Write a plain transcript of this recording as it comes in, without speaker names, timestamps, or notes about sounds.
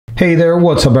Hey there,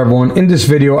 what's up everyone? In this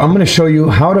video, I'm going to show you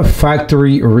how to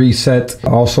factory reset,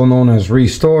 also known as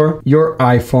restore, your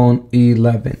iPhone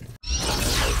 11.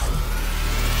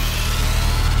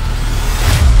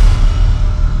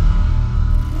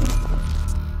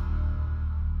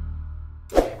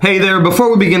 Hey there,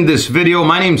 before we begin this video,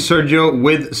 my name's Sergio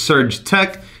with Serge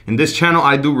Tech. In this channel,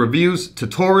 I do reviews,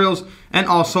 tutorials, and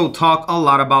also talk a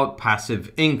lot about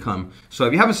passive income. So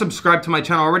if you haven't subscribed to my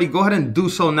channel already, go ahead and do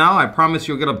so now. I promise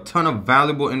you'll get a ton of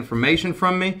valuable information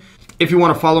from me. If you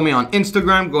want to follow me on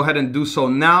Instagram, go ahead and do so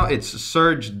now. It's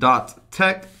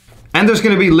serge.tech. And there's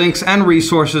going to be links and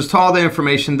resources to all the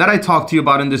information that I talked to you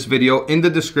about in this video in the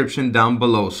description down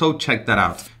below. So check that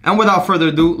out. And without further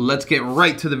ado, let's get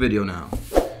right to the video now.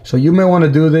 So you may want to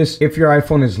do this if your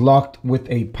iPhone is locked with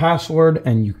a password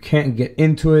and you can't get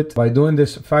into it. By doing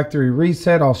this factory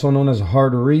reset, also known as a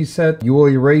hard reset, you will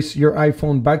erase your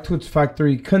iPhone back to its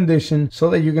factory condition so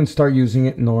that you can start using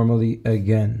it normally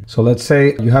again. So let's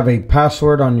say you have a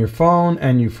password on your phone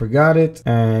and you forgot it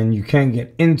and you can't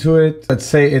get into it. Let's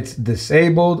say it's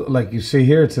disabled. Like you see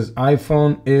here, it says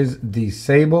iPhone is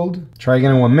disabled. Try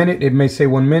again in 1 minute. It may say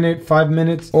 1 minute, 5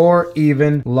 minutes, or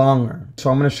even longer.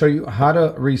 So I'm going to show you how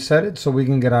to reset it so we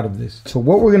can get out of this. So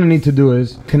what we're going to need to do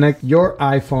is connect your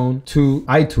iPhone to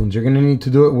iTunes. You're going to need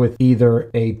to do it with either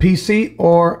a PC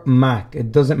or Mac.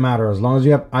 It doesn't matter as long as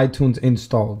you have iTunes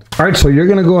installed. All right, so you're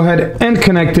going to go ahead and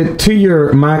connect it to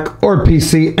your Mac or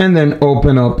PC and then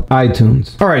open up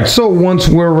iTunes. All right, so once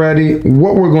we're ready,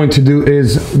 what we're going to do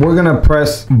is we're going to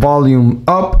press volume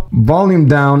up, volume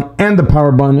down, and the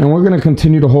power button, and we're going to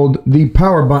continue to hold the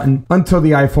power button until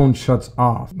the iPhone shuts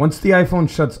off. Once the iPhone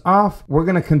shuts off, we're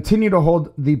going to continue to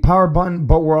hold the power button,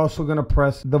 but we're also going to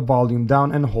press the volume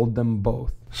down and hold them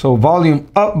both. So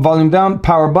volume up, volume down,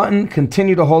 power button,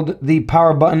 continue to hold the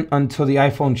power button until the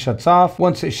iPhone shuts off.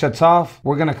 Once it shuts off,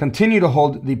 we're going to continue to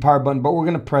hold the power button, but we're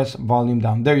going to press volume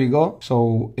down. There you go.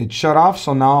 So it shut off.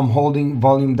 So now I'm holding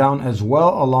volume down as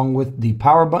well, along with the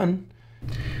power button.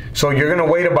 So you're going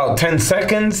to wait about 10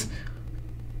 seconds.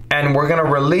 And we're going to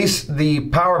release the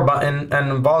power button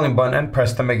and volume button and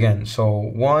press them again. So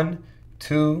 1,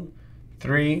 2,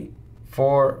 3,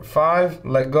 4, 5.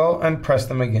 Let go and press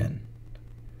them again.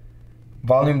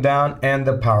 Volume down and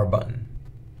the power button.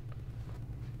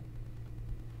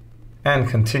 And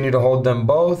continue to hold them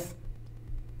both.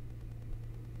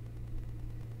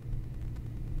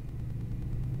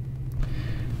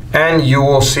 And you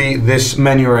will see this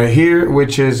menu right here,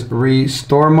 which is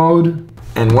restore mode.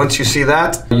 And once you see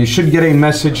that, you should get a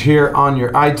message here on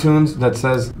your iTunes that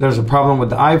says there's a problem with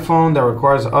the iPhone that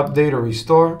requires an update or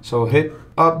restore. So hit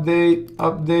update,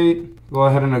 update. Go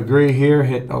ahead and agree here.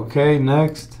 Hit OK,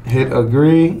 next. Hit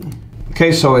agree.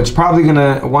 Okay, so it's probably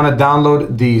gonna want to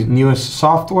download the newest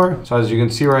software. So as you can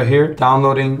see right here,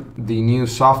 downloading the new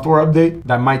software update.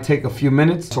 That might take a few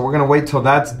minutes. So we're gonna wait till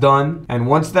that's done. And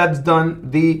once that's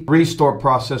done, the restore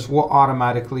process will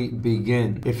automatically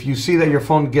begin. If you see that your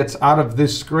phone gets out of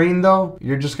this screen though,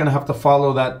 you're just gonna have to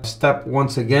follow that step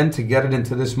once again to get it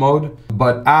into this mode.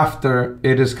 But after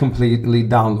it is completely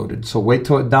downloaded. So wait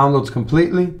till it downloads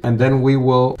completely and then we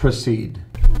will proceed.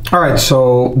 All right,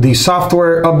 so the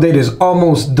software update is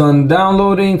almost done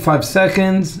downloading, 5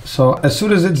 seconds. So as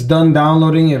soon as it's done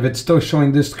downloading, if it's still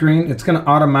showing this screen, it's gonna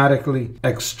automatically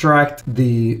extract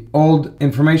the old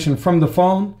information from the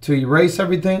phone to erase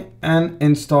everything and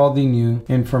install the new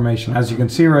information. As you can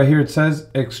see right here, it says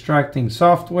extracting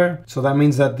software. So that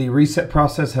means that the reset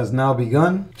process has now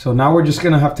begun. So now we're just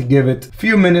gonna have to give it a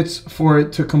few minutes for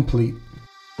it to complete.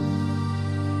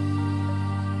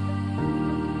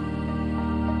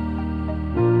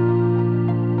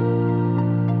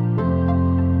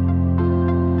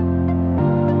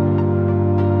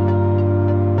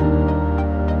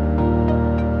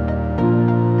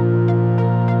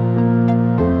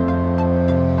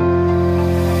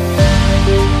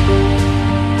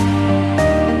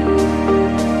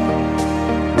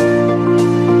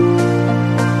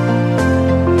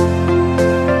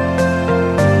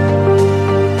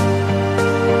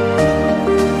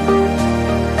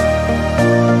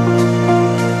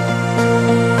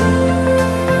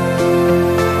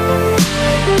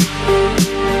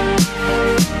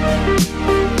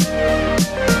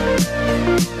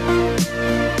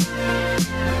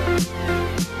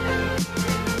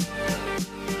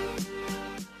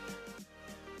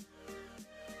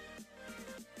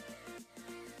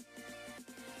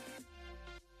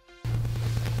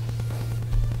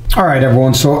 All right,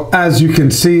 everyone. So as you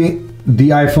can see, the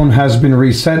iPhone has been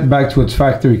reset back to its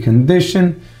factory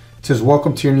condition. It says,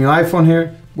 welcome to your new iPhone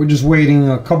here. We're just waiting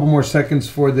a couple more seconds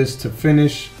for this to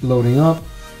finish loading up.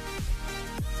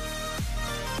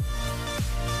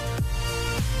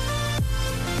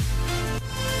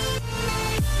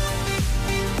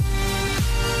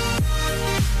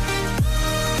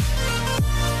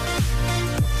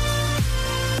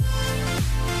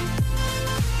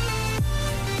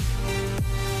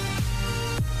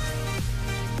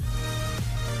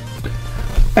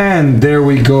 And there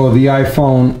we go. The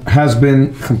iPhone has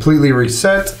been completely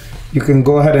reset. You can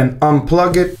go ahead and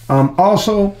unplug it.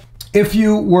 Also, if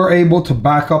you were able to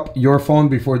back up your phone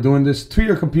before doing this to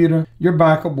your computer, your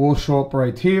backup will show up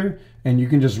right here, and you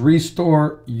can just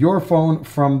restore your phone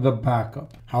from the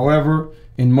backup. However,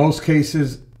 in most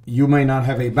cases, you may not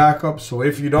have a backup. So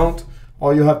if you don't,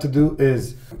 all you have to do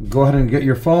is go ahead and get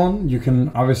your phone. You can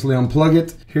obviously unplug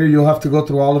it. Here you'll have to go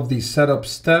through all of these setup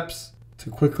steps to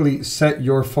quickly set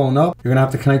your phone up. You're gonna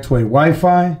have to connect to a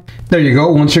Wi-Fi. There you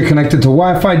go. Once you're connected to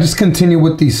Wi-Fi, just continue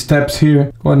with these steps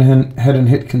here. Go ahead and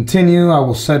hit continue. I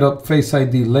will set up Face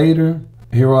ID later.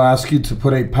 Here we'll ask you to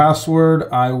put a password.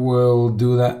 I will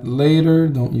do that later.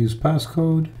 Don't use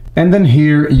passcode. And then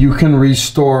here you can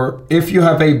restore. If you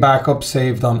have a backup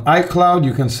saved on iCloud,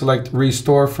 you can select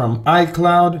restore from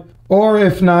iCloud. Or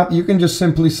if not, you can just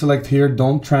simply select here,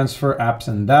 don't transfer apps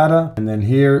and data. And then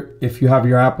here, if you have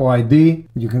your Apple ID,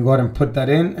 you can go ahead and put that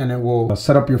in and it will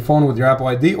set up your phone with your Apple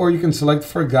ID. Or you can select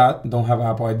forgot, don't have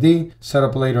Apple ID, set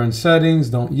up later in settings,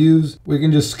 don't use. We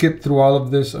can just skip through all of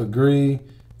this, agree,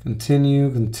 continue,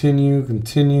 continue,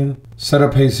 continue, set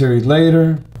up Hey Siri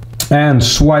later, and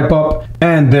swipe up.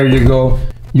 And there you go.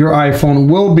 Your iPhone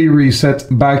will be reset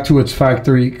back to its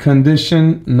factory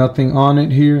condition, nothing on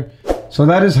it here. So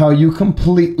that is how you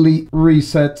completely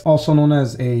reset, also known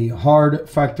as a hard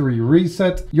factory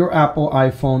reset, your Apple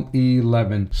iPhone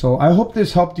 11. So I hope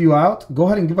this helped you out. Go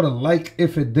ahead and give it a like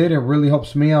if it did. It really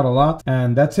helps me out a lot.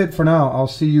 And that's it for now. I'll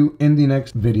see you in the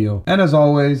next video. And as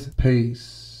always,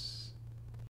 peace.